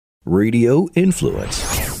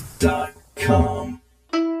RadioInfluence.com.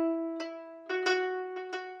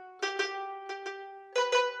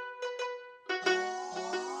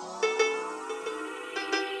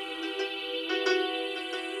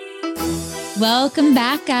 Welcome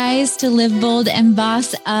back, guys, to Live Bold and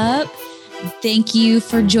Boss Up. Thank you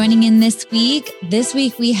for joining in this week. This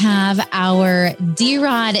week, we have our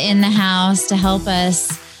D-Rod in the house to help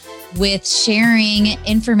us with sharing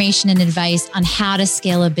information and advice on how to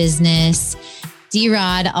scale a business.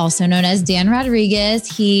 D-Rod, also known as Dan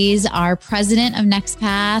Rodriguez, he's our president of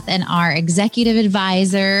NextPath and our executive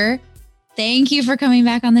advisor. Thank you for coming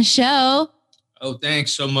back on the show. Oh,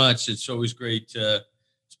 thanks so much. It's always great to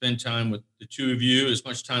spend time with the two of you, as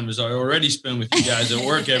much time as I already spend with you guys at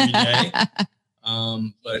work every day.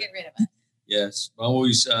 But get rid of us. Yes,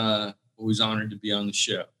 always honored to be on the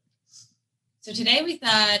show. So today we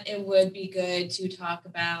thought it would be good to talk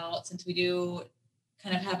about, since we do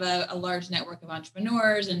kind of have a large network of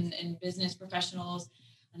entrepreneurs and business professionals,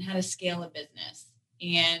 on how to scale a business.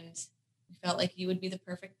 And we felt like you would be the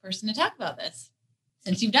perfect person to talk about this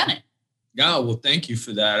since you've done it. Yeah, well, thank you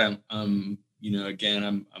for that. I've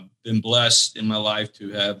been blessed in my life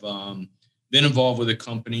to have been involved with a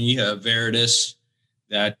company, Veritas,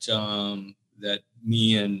 that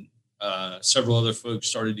me and several other folks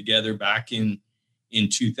started together back in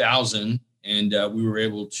 2000. And we were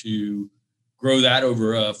able to grow that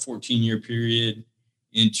over a 14-year period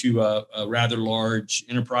into a rather large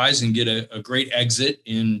enterprise and get a great exit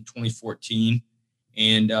in 2014.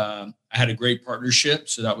 And I had a great partnership.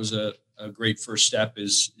 So that was a great first step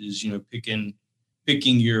is picking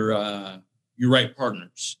your right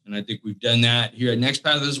partners. And I think we've done that here at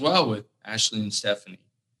NextPath as well with Ashley and Stephanie.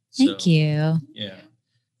 Thank you. Yeah,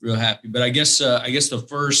 real happy. But I guess the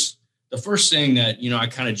first thing that, I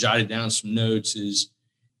kind of jotted down some notes is,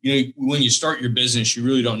 when you start your business, you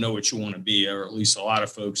really don't know what you want to be, or at least a lot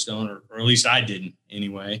of folks don't, or at least I didn't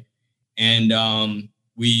anyway. And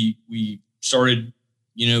we started,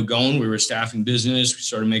 going. We were a staffing business. We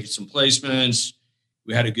started making some placements.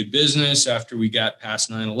 We had a good business after we got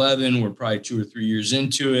past 9/11. We're probably 2 or 3 years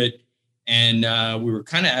into it. And we were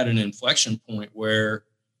kind of at an inflection point where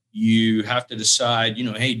you have to decide,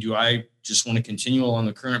 hey, do I just want to continue along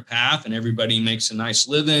the current path and everybody makes a nice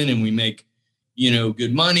living and we make,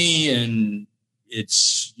 good money and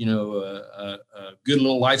it's, a good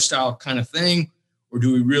little lifestyle kind of thing? Or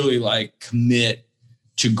do we really commit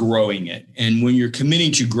to growing it? And when you're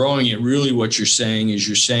committing to growing it, really what you're saying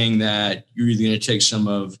that you're either going to take some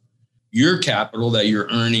of your capital that you're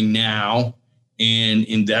earning now and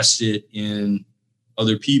invest it in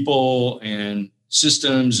other people and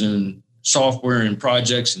systems and software and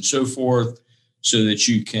projects and so forth so that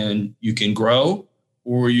you can grow,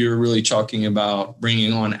 or you're really talking about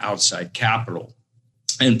bringing on outside capital.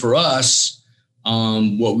 And for us,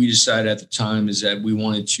 what we decided at the time is that we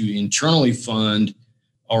wanted to internally fund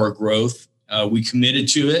our growth. We committed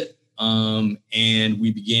to it, and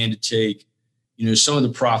we began to take, some of the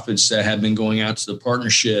profits that have been going out to the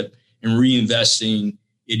partnership and reinvesting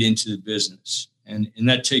it into the business. And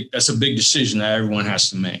that's a big decision that everyone has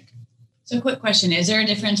to make. So quick question, is there a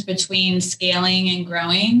difference between scaling and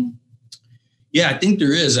growing? Yeah, I think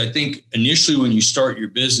there is. I think initially when you start your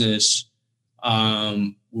business,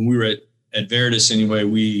 when we were at Veritas anyway,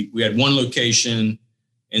 we had one location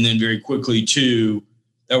and then very quickly two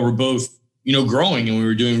that were both, growing, and we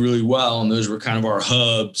were doing really well. And those were kind of our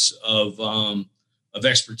hubs of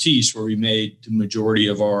expertise where we made the majority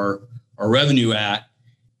of our revenue at.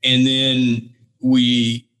 And then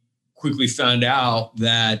we quickly found out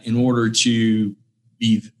that in order to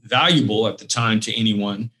be valuable at the time to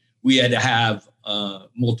anyone, we had to have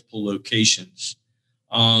multiple locations.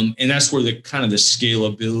 And that's where the kind of the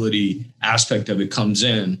scalability aspect of it comes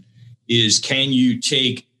in, is can you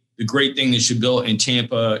take the great thing that you built in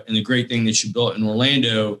Tampa and the great thing that you built in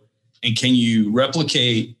Orlando, and can you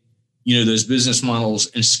replicate, those business models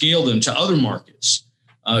and scale them to other markets?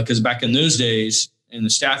 Because back in those days in the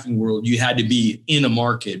staffing world, you had to be in a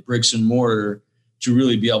market, bricks and mortar, to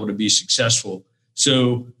really be able to be successful.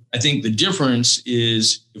 So I think the difference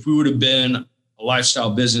is if we would have been a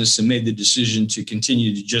lifestyle business and made the decision to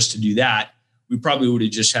continue to do that, we probably would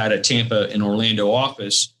have just had a Tampa and Orlando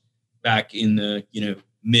office back in the,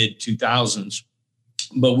 mid 2000s.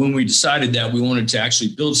 But when we decided that we wanted to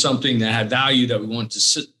actually build something that had value that we wanted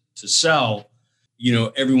to sell,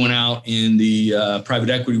 everyone out in the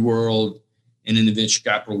private equity world and in the venture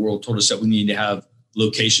capital world told us that we needed to have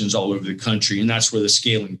locations all over the country. And that's where the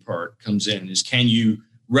scaling part comes in, is can you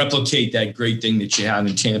replicate that great thing that you have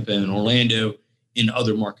in Tampa and Orlando in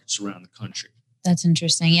other markets around the country? That's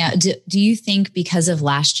interesting. Yeah. Do you think because of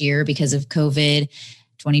last year, because of COVID,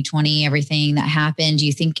 2020, everything that happened, do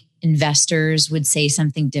you think investors would say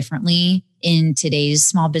something differently in today's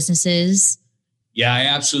small businesses? Yeah, I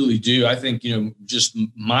absolutely do. I think, just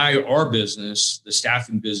our business, the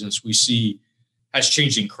staffing business we see has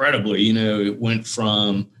changed incredibly. It went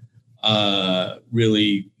from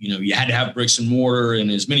really, you had to have bricks and mortar in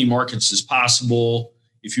as many markets as possible.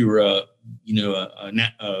 If you were a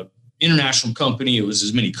international company, it was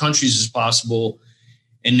as many countries as possible.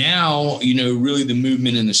 And now, really the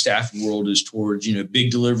movement in the staffing world is towards,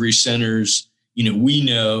 big delivery centers. We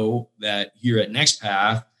know that here at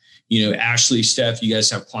NextPath, Ashley, Steph, you guys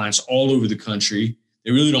have clients all over the country.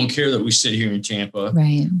 They really don't care that we sit here in Tampa.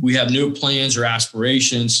 Right. We have no plans or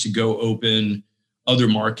aspirations to go open other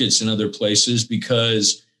markets and other places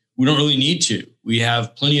because we don't really need to. We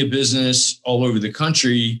have plenty of business all over the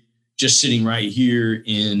country just sitting right here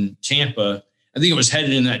in Tampa. I think it was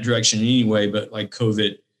headed in that direction anyway, but like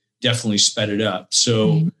COVID definitely sped it up.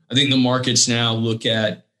 So I think the markets now look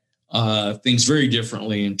at things very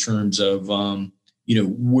differently in terms of,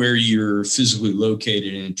 where you're physically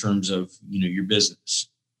located in terms of, your business.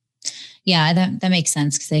 Yeah, that makes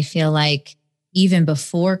sense because I feel like even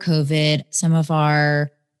before COVID, some of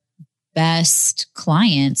our best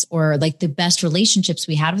clients or like the best relationships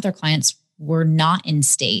we had with our clients were not in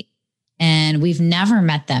state and we've never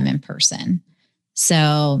met them in person.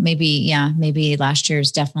 So maybe last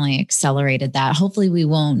year's definitely accelerated that. Hopefully we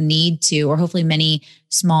won't need to, or hopefully many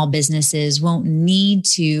small businesses won't need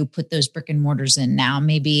to put those brick and mortars in now.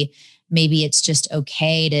 Maybe it's just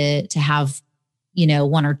okay to have,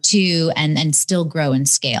 one or two and still grow and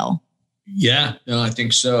scale. Yeah, no, I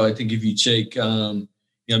think so. I think if you take, I've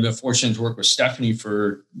been fortunate to work with Stephanie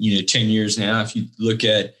for, 10 years now. If you look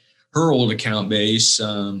at her old account base,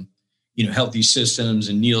 Healthy Systems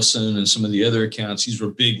and Nielsen and some of the other accounts, these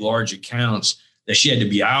were big, large accounts that she had to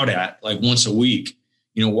be out at like once a week,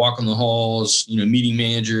 walking the halls, meeting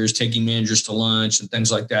managers, taking managers to lunch and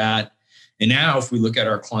things like that. And now if we look at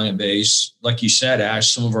our client base, like you said,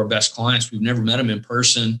 Ash, some of our best clients, we've never met them in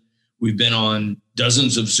person. We've been on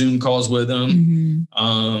dozens of Zoom calls with them.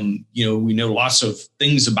 Mm-hmm. We know lots of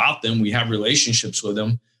things about them. We have relationships with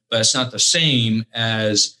them, but it's not the same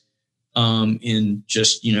as in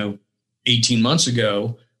just, 18 months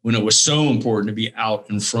ago when it was so important to be out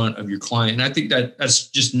in front of your client. And I think that's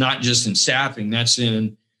just not just in staffing,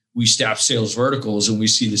 we staff sales verticals and we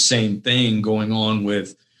see the same thing going on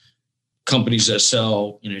with companies that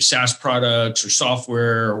sell, SaaS products or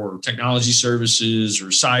software or technology services or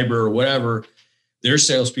cyber or whatever. Their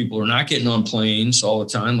salespeople are not getting on planes all the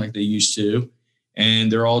time like they used to.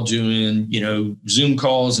 And they're all doing, Zoom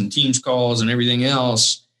calls and Teams calls and everything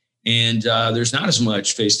else. And there's not as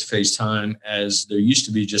much face-to-face time as there used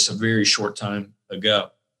to be just a very short time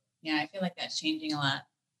ago. Yeah, I feel like that's changing a lot.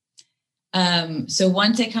 So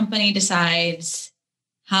once a company decides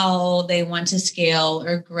how they want to scale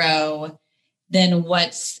or grow, then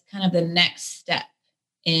what's kind of the next step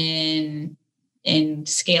in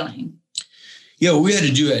scaling? Yeah, what we had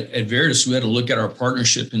to do at Veritas, we had to look at our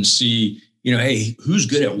partnership and see, hey, who's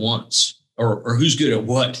good at once or who's good at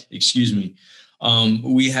what? Excuse me.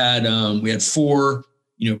 We had four,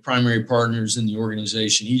 primary partners in the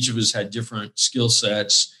organization. Each of us had different skill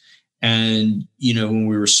sets. And, when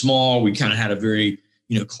we were small, we kind of had a very,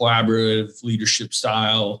 collaborative leadership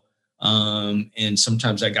style. And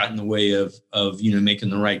sometimes that got in the way of making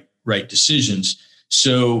the right decisions.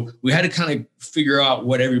 So we had to kind of figure out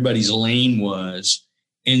what everybody's lane was.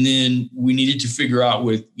 And then we needed to figure out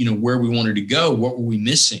where we wanted to go. What were we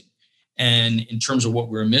missing? And in terms of what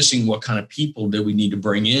we were missing, what kind of people did we need to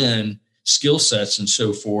bring in, skill sets and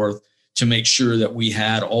so forth, to make sure that we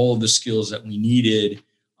had all of the skills that we needed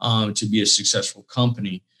to be a successful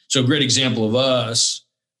company. So a great example of us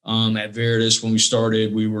at Veritas, when we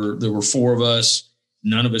started, there were four of us.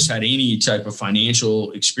 None of us had any type of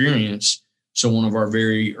financial experience. So one of our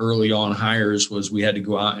very early on hires was we had to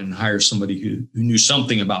go out and hire somebody who knew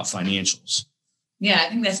something about financials. Yeah, I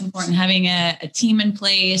think that's important. Having a team in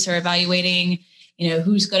place or evaluating,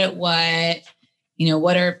 who's good at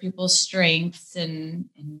what are people's strengths and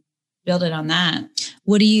build it on that.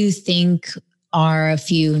 What do you think are a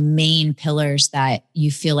few main pillars that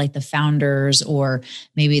you feel like the founders or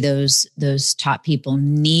maybe those top people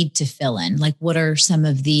need to fill in? Like what are some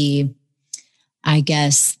of the, I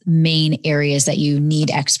guess, main areas that you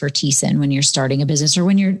need expertise in when you're starting a business or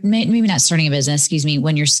when you're maybe not starting a business,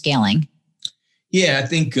 when you're scaling? Yeah, I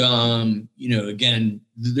think, again,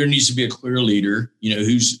 there needs to be a clear leader,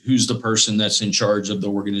 who's the person that's in charge of the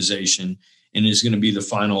organization and is going to be the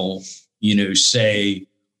final, say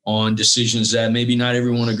on decisions that maybe not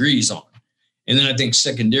everyone agrees on. And then I think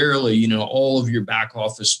secondarily, all of your back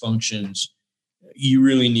office functions, you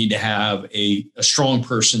really need to have a strong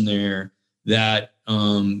person there that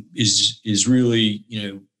is really,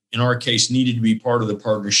 in our case, needed to be part of the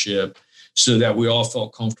partnership so that we all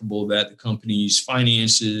felt comfortable that the company's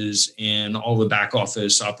finances and all the back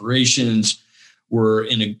office operations were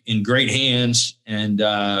in great hands. And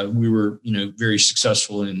we were, very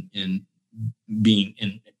successful in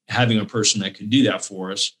having a person that could do that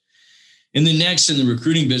for us. And then next in the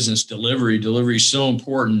recruiting business, delivery is so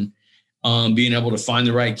important. Being able to find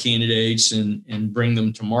the right candidates and bring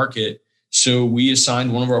them to market. So we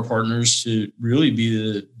assigned one of our partners to really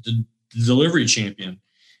be the delivery champion.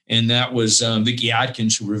 And that was Vicki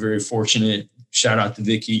Atkins, who we're very fortunate. Shout out to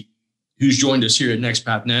Vicki, who's joined us here at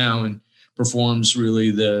NextPath now and performs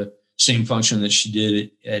really the same function that she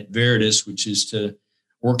did at Veritas, which is to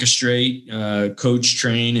orchestrate, coach,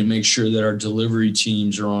 train, and make sure that our delivery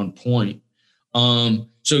teams are on point.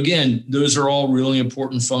 So again, those are all really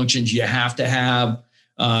important functions. You have to have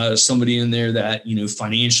somebody in there that,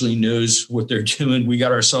 financially knows what they're doing. We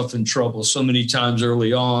got ourselves in trouble so many times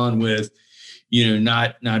early on with,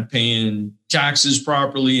 not paying taxes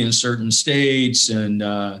properly in certain states and,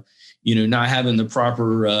 not having the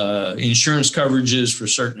proper insurance coverages for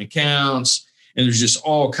certain accounts. And there's just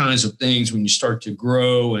all kinds of things when you start to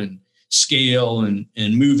grow and scale and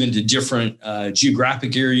move into different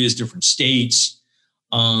geographic areas, different states,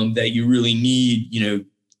 that you really need,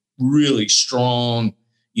 really strong,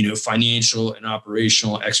 financial and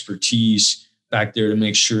operational expertise back there to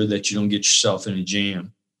make sure that you don't get yourself in a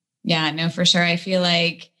jam. Yeah, no, for sure. I feel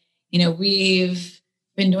like, we've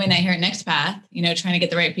been doing that here at NextPath, trying to get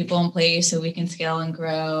the right people in place so we can scale and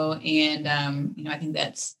grow. And, I think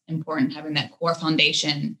that's important, having that core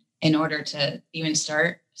foundation in order to even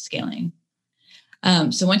start scaling.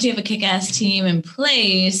 So once you have a kick-ass team in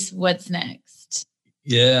place, what's next?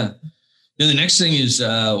 Yeah. The next thing is,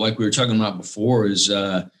 like we were talking about before, is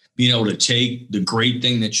being able to take the great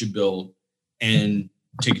thing that you build and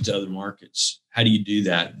take it to other markets. How do you do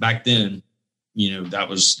that? Back then, that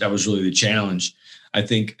was really the challenge. I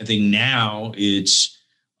think now it's,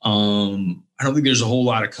 I don't think there's a whole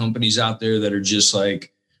lot of companies out there that are just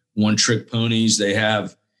like one trick ponies. They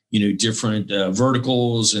have, different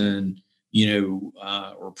verticals and,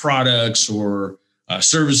 or products or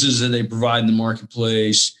services that they provide in the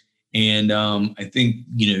marketplace. And I think,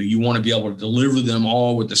 you want to be able to deliver them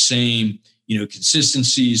all with the same,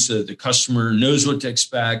 consistency so that the customer knows what to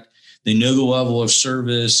expect. They know the level of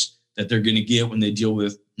service that they're going to get when they deal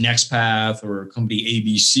with NextPath or company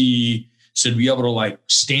ABC. So to be able to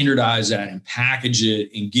standardize that and package it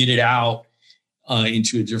and get it out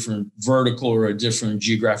into a different vertical or a different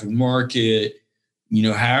geographic market,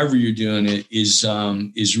 however you're doing it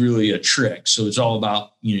is really a trick. So it's all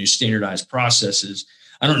about, standardized processes.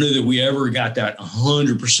 I don't know that we ever got that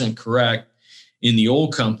 100% correct in the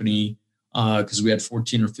old company because we had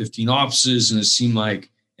 14 or 15 offices, and it seemed like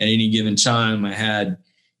at any given time I had,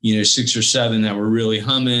 6 or 7 that were really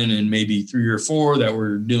humming and maybe 3 or 4 that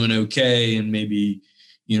were doing okay, and maybe,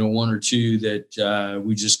 1 or 2 that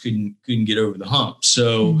we just couldn't get over the hump.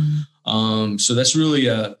 So, so that's really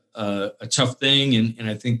a tough thing. And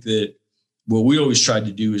I think that what we always tried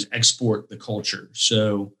to do is export the culture.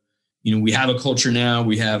 So, we have a culture now.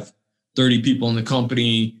 We have 30 people in the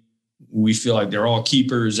company. We feel like they're all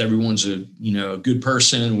keepers. Everyone's a good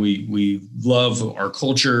person. We love our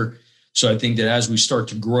culture. So I think that as we start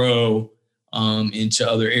to grow into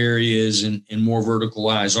other areas and more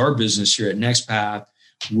verticalize our business here at NextPath,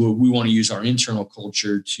 we want to use our internal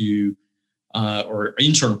culture to, or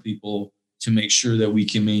internal people to make sure that we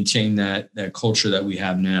can maintain that culture that we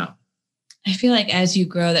have now. I feel like as you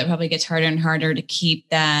grow, that probably gets harder and harder to keep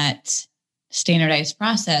that standardized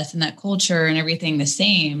process and that culture and everything the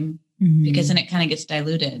same, because then it kind of gets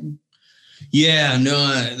diluted. Yeah, no,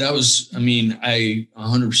 I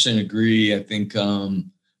 100% agree. I think,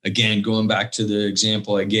 again, going back to the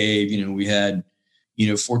example I gave, we had,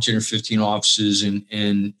 14 or 15 offices, and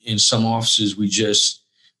in some offices,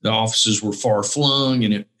 the offices were far flung,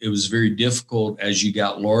 and it was very difficult as you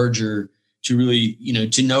got larger to really,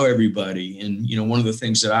 to know everybody. And, one of the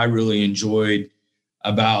things that I really enjoyed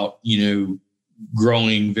about,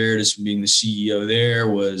 growing Veritas and being the CEO there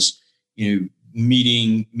was,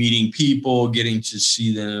 meeting people, getting to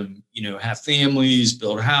see them, have families,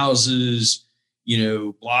 build houses,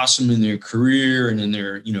 blossom in their career and in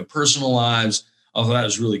their, personal lives. I thought that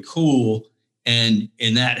was really cool. And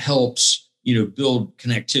that helps, build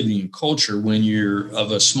connectivity and culture when you're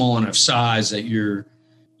of a small enough size that your,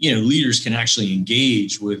 leaders can actually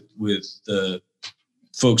engage with the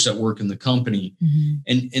folks that work in the company.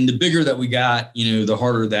 Mm-hmm. And the bigger that we got, the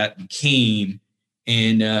harder that became.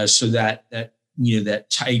 And so that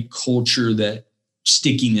tight culture, that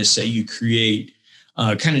stickiness that you create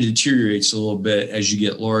kind of deteriorates a little bit as you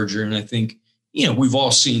get larger. And I think, we've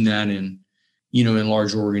all seen that in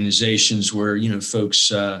large organizations where,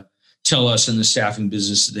 folks tell us in the staffing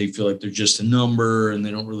business that they feel like they're just a number and they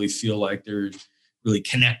don't really feel like they're really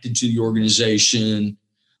connected to the organization.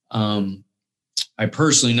 I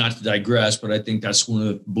personally, not to digress, but I think that's one of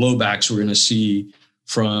the blowbacks we're going to see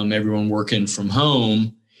from everyone working from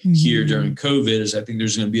home here during COVID, is I think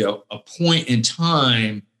there's going to be a point in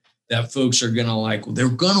time that folks are going to they're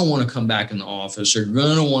going to want to come back in the office. They're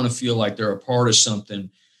going to want to feel like they're a part of something.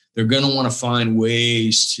 They're going to want to find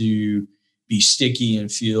ways to be sticky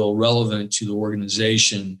and feel relevant to the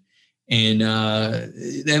organization. And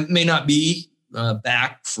that may not be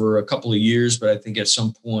back for a couple of years, but I think at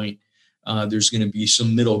some point there's going to be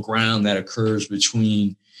some middle ground that occurs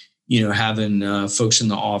between, having folks in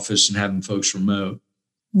the office and having folks remote.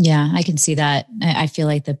 Yeah, I can see that. I feel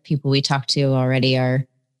like the people we talked to already are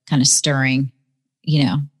kind of stirring,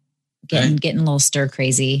 getting a little stir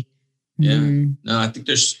crazy. Yeah. No, I think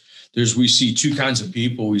we see two kinds of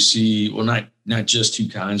people. We see, well, not just two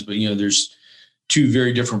kinds, but, there's two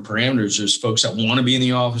very different parameters. There's folks that want to be in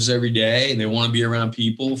the office every day and they want to be around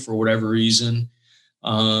people for whatever reason.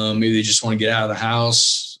 Maybe they just want to get out of the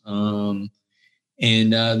house. And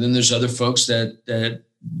then there's other folks that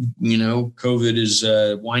COVID is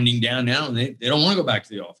winding down now, and they don't want to go back to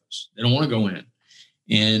the office. They don't want to go in.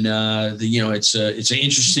 And, it's an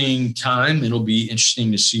interesting time. It'll be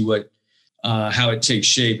interesting to see how it takes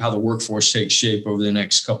shape, how the workforce takes shape over the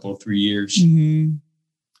next couple of 3 years. Mm-hmm.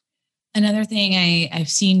 Another thing I've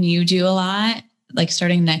seen you do a lot, like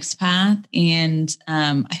starting NextPath. And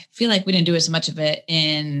I feel like we didn't do as much of it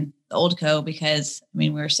in the old co because we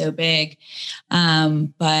were so big,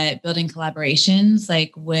 but building collaborations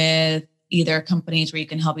like with either companies where you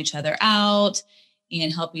can help each other out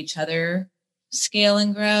and help each other scale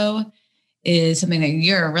and grow is something that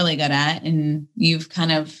you're really good at. And you've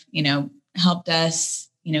kind of, helped us,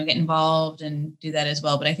 get involved and do that as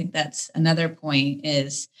well. But I think that's another point,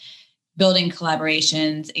 is building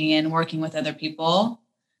collaborations and working with other people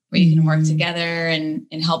where you can work together and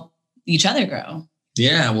help each other grow.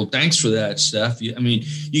 Yeah. Well, thanks for that, Steph.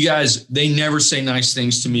 You guys, they never say nice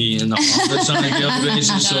things to me in the office on a daily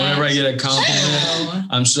basis. So whenever I get a compliment,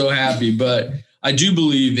 I'm so happy. But I do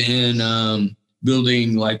believe in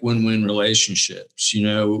building win-win relationships.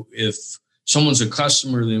 If someone's a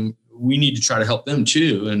customer, then we need to try to help them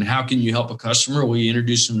too. And how can you help a customer? Well, you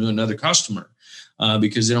introduce them to another customer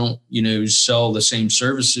because they don't, sell the same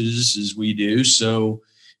services as we do. So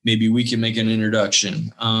maybe we can make an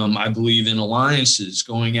introduction. I believe in alliances,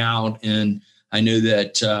 going out, and I know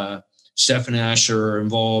that Steph and Ash are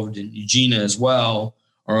involved, and Eugenia as well,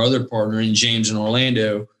 our other partner, and James and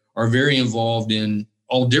Orlando are very involved in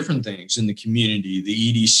all different things in the community,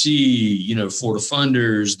 the EDC, Florida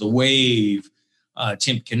Funders, the WAVE,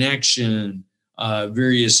 Temp Connection,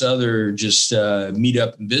 various other just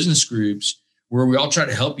meetup and business groups where we all try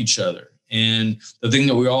to help each other. And the thing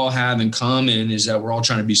that we all have in common is that we're all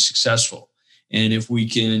trying to be successful. And if we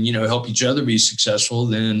can, help each other be successful,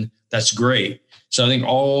 then that's great. So I think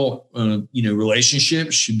all,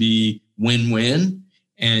 relationships should be win-win.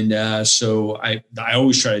 And so I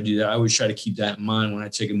always try to do that. I always try to keep that in mind when I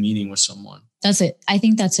take a meeting with someone. I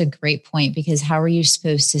think that's a great point, because how are you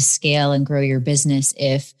supposed to scale and grow your business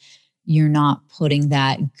if you're not putting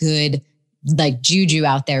that good juju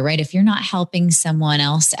out there, right? If you're not helping someone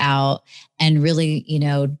else out and really,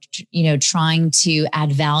 trying to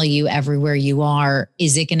add value everywhere you are,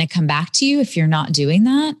 is it going to come back to you if you're not doing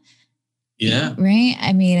that? Yeah. Right.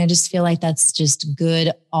 I just feel like that's just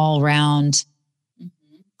good all around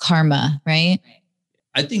karma, right?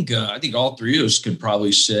 I think all three of us could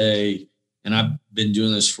probably say, and I've been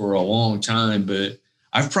doing this for a long time, but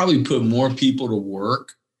I've probably put more people to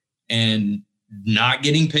work and not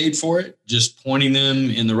getting paid for it, just pointing them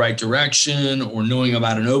in the right direction, or knowing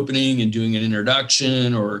about an opening and doing an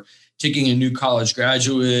introduction, or taking a new college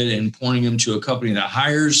graduate and pointing them to a company that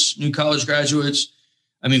hires new college graduates.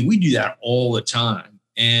 We do that all the time.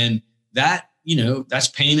 And that, that's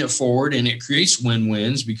paying it forward, and it creates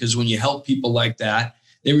win-wins, because when you help people like that,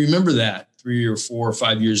 they remember that 3 or 4 or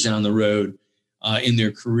 5 years down the road in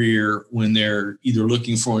their career, when they're either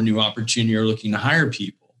looking for a new opportunity or looking to hire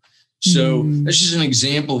people. So that's just an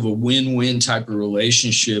example of a win-win type of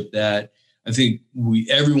relationship that I think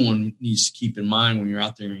everyone needs to keep in mind when you're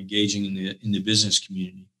out there engaging in the business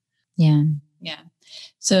community. Yeah. Yeah.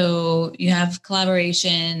 So you have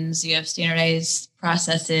collaborations, you have standardized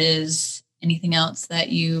processes. Anything else that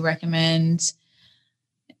you recommend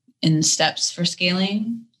in steps for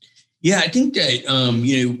scaling? Yeah, I think that,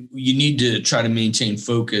 you need to try to maintain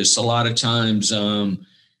focus. A lot of times,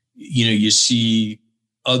 you see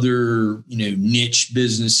other, niche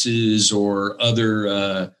businesses or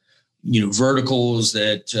other, verticals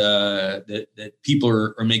that people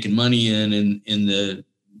are making money in. And the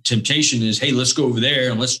temptation is, hey, let's go over there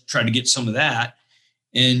and let's try to get some of that.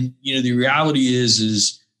 And, the reality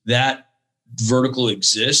is that vertical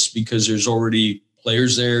exists because there's already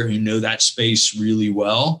players there who know that space really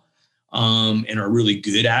well, and are really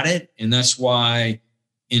good at it. And that's why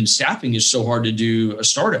in staffing it's so hard to do a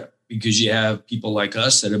startup, because you have people like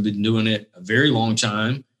us that have been doing it a very long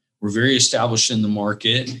time. We're very established in the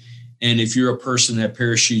market. And if you're a person that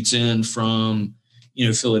parachutes in from,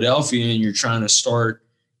 Philadelphia and you're trying to start,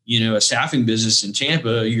 a staffing business in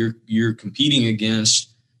Tampa, you're competing against,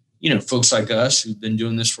 folks like us who've been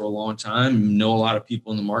doing this for a long time, know a lot of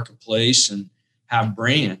people in the marketplace and have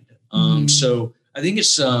brand. So I think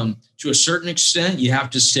it's, to a certain extent, you have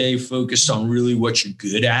to stay focused on really what you're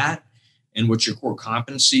good at and what your core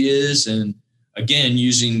competency is. And again,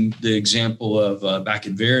 using the example of back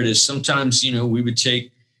at Veritas, sometimes, we would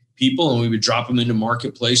take people and we would drop them into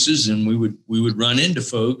marketplaces and we would run into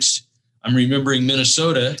folks. I'm remembering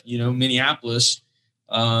Minnesota, Minneapolis,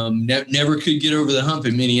 never could get over the hump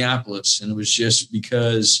in Minneapolis. And it was just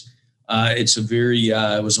because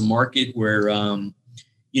it was a market where,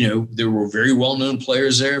 there were very well-known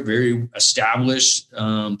players there, very established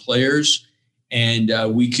players. And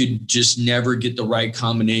we could just never get the right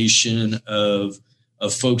combination of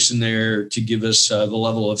folks in there to give us the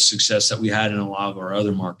level of success that we had in a lot of our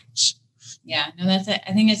other markets. Yeah, no, I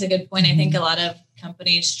think that's a good point. I think a lot of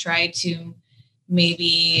companies try to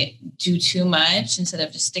maybe do too much instead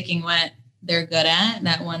of just sticking what they're good at,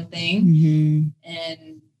 that one thing. Mm-hmm.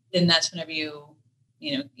 And then that's whenever you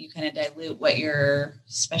kind of dilute what your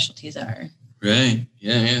specialties are. Right.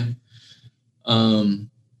 Yeah. And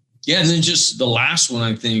then just the last one,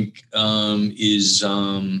 I think, is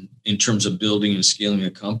in terms of building and scaling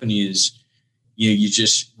a company is,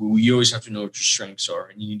 you always have to know what your strengths are,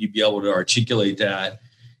 and you need to be able to articulate that,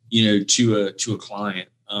 to a client.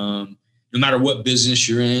 No matter what business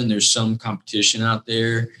you're in, there's some competition out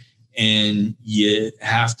there, and you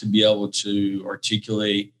have to be able to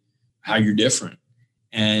articulate how you're different.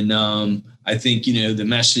 And I think, the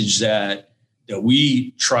message that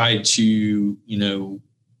we try to,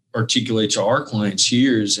 articulate to our clients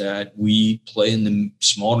here is that we play in the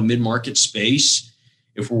small to mid-market space.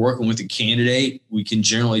 If we're working with a candidate, we can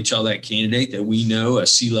generally tell that candidate that we know a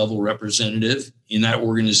C-level representative in that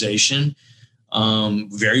organization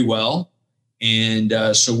very well. And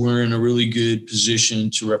so we're in a really good position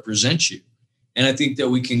to represent you. And I think that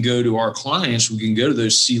we can go to our clients, we can go to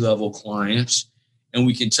those C-level clients, and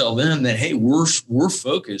we can tell them that, hey, we're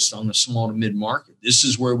focused on the small to mid-market. This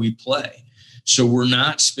is where we play. So we're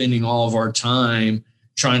not spending all of our time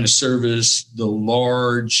trying to service the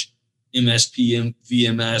large MSP and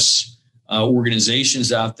VMS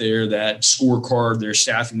organizations out there that scorecard their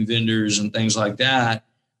staffing vendors and things like that.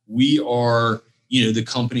 We are, the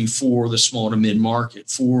company for the small to mid-market,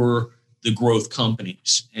 for the growth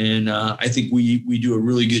companies. And I think we do a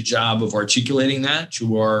really good job of articulating that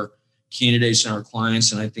to our candidates and our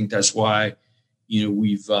clients. And I think that's why,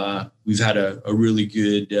 we've had a really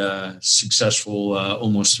good, successful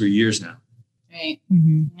almost 3 years now. Right.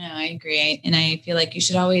 Mm-hmm. Yeah, I agree. And I feel like you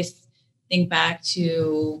should always think back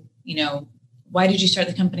to, why did you start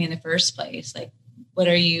the company in the first place? Like, what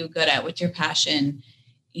are you good at? What's your passion?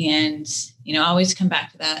 And, always come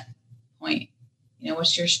back to that point.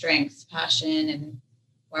 What's your strengths, passion, and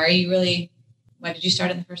why did you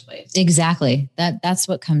start in the first place? Exactly. That's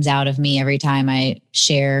what comes out of me every time I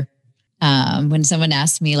share. When someone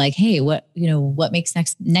asks me like, hey, what makes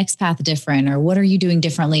next path different, or what are you doing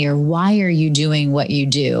differently, or why are you doing what you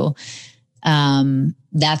do?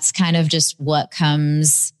 That's kind of just what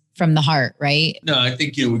comes from the heart, right? No, I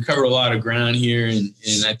think, we cover a lot of ground here. And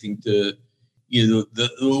I think the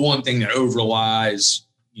one thing that overlies,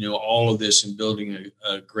 all of this in building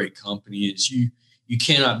a great company is you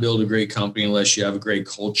cannot build a great company unless you have a great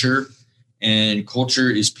culture, and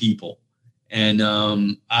culture is people. And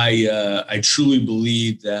I truly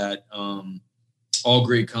believe that all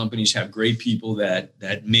great companies have great people that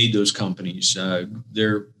made those companies.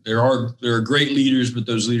 There are great leaders, but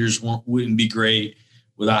those leaders wouldn't be great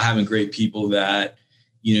without having great people that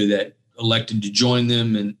that elected to join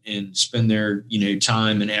them and spend their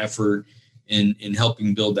time and effort in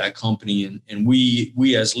helping build that company. And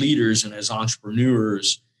we as leaders and as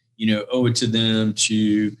entrepreneurs, owe it to them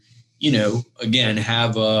to, again,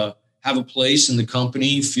 have a place in the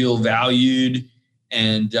company, feel valued,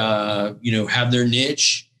 and, have their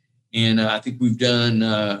niche. And I think we've done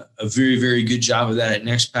a very, very good job of that at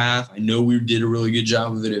NextPath. I know we did a really good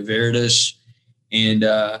job of it at Veritas. And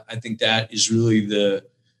I think that is really the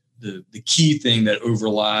key thing that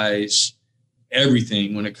overlies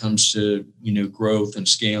everything when it comes to, growth and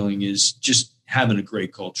scaling, is just having a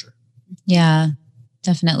great culture. Yeah,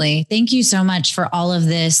 definitely. Thank you so much for all of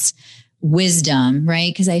this wisdom,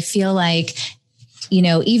 right? Because I feel like,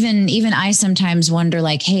 even I sometimes wonder,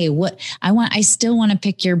 like, hey, I still want to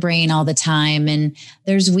pick your brain all the time. And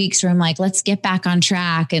there's weeks where I'm like, let's get back on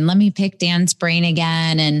track and let me pick Dan's brain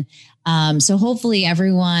again. And so hopefully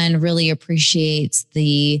everyone really appreciates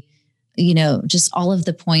the, just all of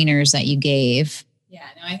the pointers that you gave. Yeah,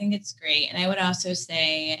 no, I think it's great. And I would also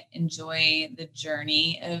say enjoy the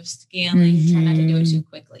journey of scaling. Mm-hmm. Try not to do it too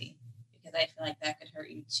quickly, because I feel like that could hurt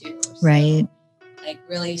you too. So, right. Like,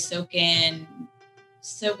 really soak it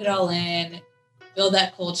all in, build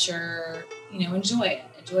that culture, enjoy it.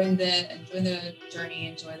 Enjoy the journey,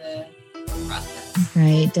 enjoy the process.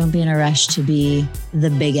 Right. Don't be in a rush to be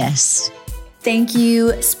the biggest. Thank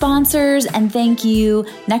you, sponsors, and thank you,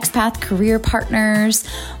 NextPath Career Partners.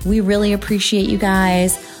 We really appreciate you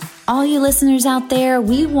guys. All you listeners out there,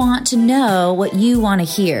 we want to know what you want to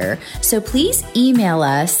hear. So please email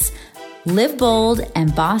us,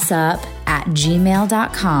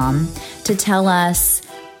 liveboldandbossup@gmail.com, to tell us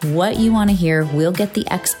what you want to hear. We'll get the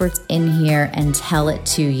experts in here and tell it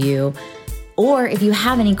to you. Or if you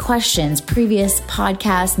have any questions, previous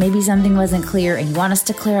podcasts, maybe something wasn't clear and you want us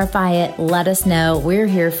to clarify it, let us know. We're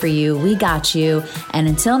here for you. We got you. And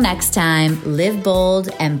until next time, live bold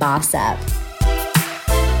and boss up.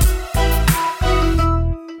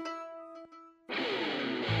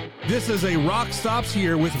 This is a Rock Stops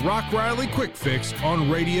Here with Rock Riley Quick Fix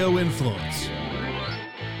on Radio Influence.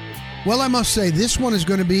 Well, I must say, this one is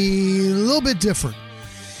going to be a little bit different.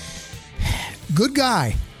 Good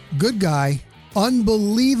guy.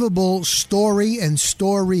 Unbelievable story and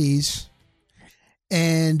stories.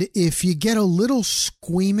 And if you get a little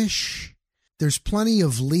squeamish, there's plenty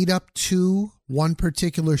of lead up to one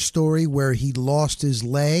particular story where he lost his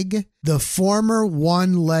leg. The former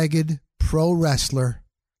one-legged pro wrestler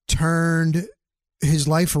turned his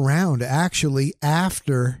life around, actually,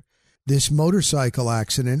 after this motorcycle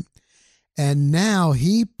accident. And now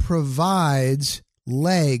he provides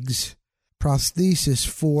legs, prosthesis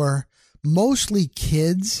for mostly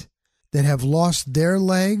kids that have lost their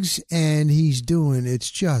legs, and he's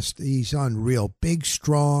unreal. Big,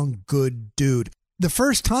 strong, good dude. The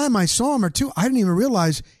first time I saw him, or two, I didn't even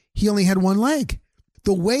realize he only had one leg.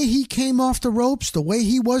 The way he came off the ropes, the way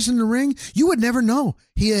he was in the ring, you would never know.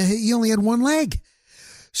 He only had one leg.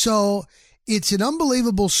 So it's an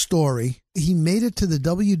unbelievable story. He made it to the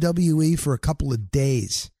WWE for a couple of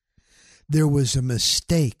days. There was a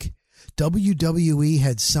mistake. WWE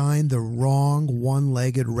had signed the wrong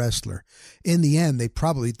one-legged wrestler. In the end,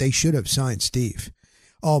 they should have signed Steve.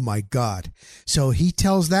 Oh my God. So he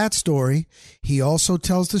tells that story. He also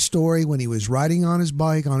tells the story when he was riding on his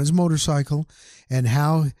bike, on his motorcycle, and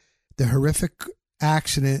how the horrific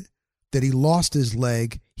accident that he lost his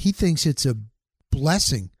leg, he thinks it's a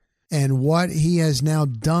blessing, and what he has now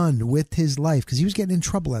done with his life, because he was getting in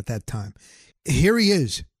trouble at that time. Here he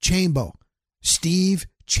is, Chambo, Steve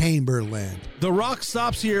Chamberlain. The Rock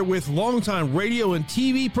Stops Here with longtime radio and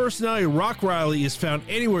TV personality Rock Riley is found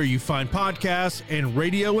anywhere you find podcasts and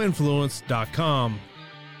radioinfluence.com.